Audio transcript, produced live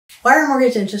Why are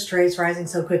mortgage interest rates rising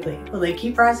so quickly? Will they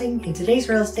keep rising? In today's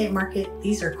real estate market,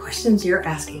 these are questions you're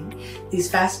asking. These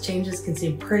fast changes can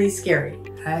seem pretty scary.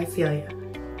 I feel you.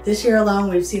 This year alone,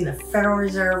 we've seen the Federal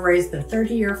Reserve raise the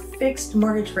 30-year fixed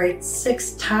mortgage rate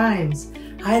 6 times.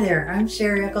 Hi there, I'm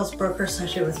Sherri, broker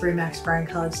associate with RE/MAX Bryan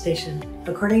College Station.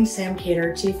 According to Sam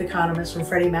Cater, chief economist from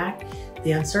Freddie Mac,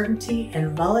 the uncertainty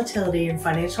and volatility in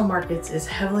financial markets is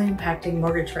heavily impacting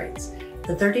mortgage rates.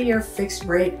 The 30-year fixed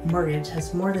rate mortgage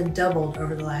has more than doubled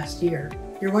over the last year.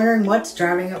 You're wondering what's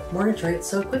driving up mortgage rates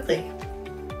so quickly?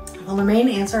 Well, the main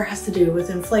answer has to do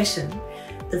with inflation.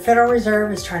 The Federal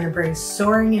Reserve is trying to bring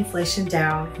soaring inflation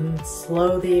down and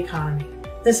slow the economy.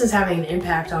 This is having an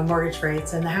impact on mortgage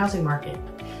rates and the housing market.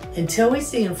 Until we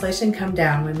see inflation come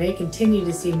down, we may continue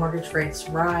to see mortgage rates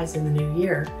rise in the new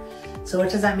year. So what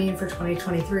does that mean for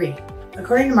 2023?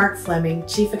 According to Mark Fleming,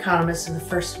 chief economist of the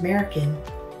First American,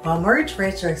 while mortgage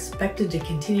rates are expected to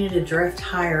continue to drift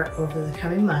higher over the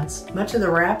coming months, much of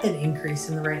the rapid increase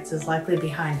in the rates is likely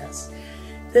behind us.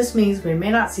 This means we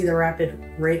may not see the rapid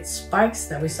rate spikes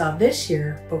that we saw this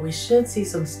year, but we should see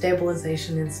some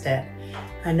stabilization instead.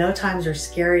 I know times are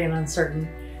scary and uncertain,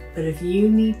 but if you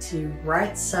need to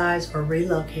right size or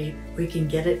relocate, we can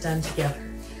get it done together.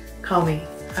 Call me.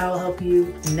 I will help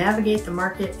you navigate the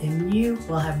market and you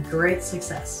will have great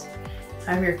success.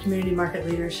 I'm your community market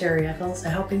leader, Sherri, a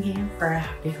helping hand for a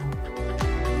happy home.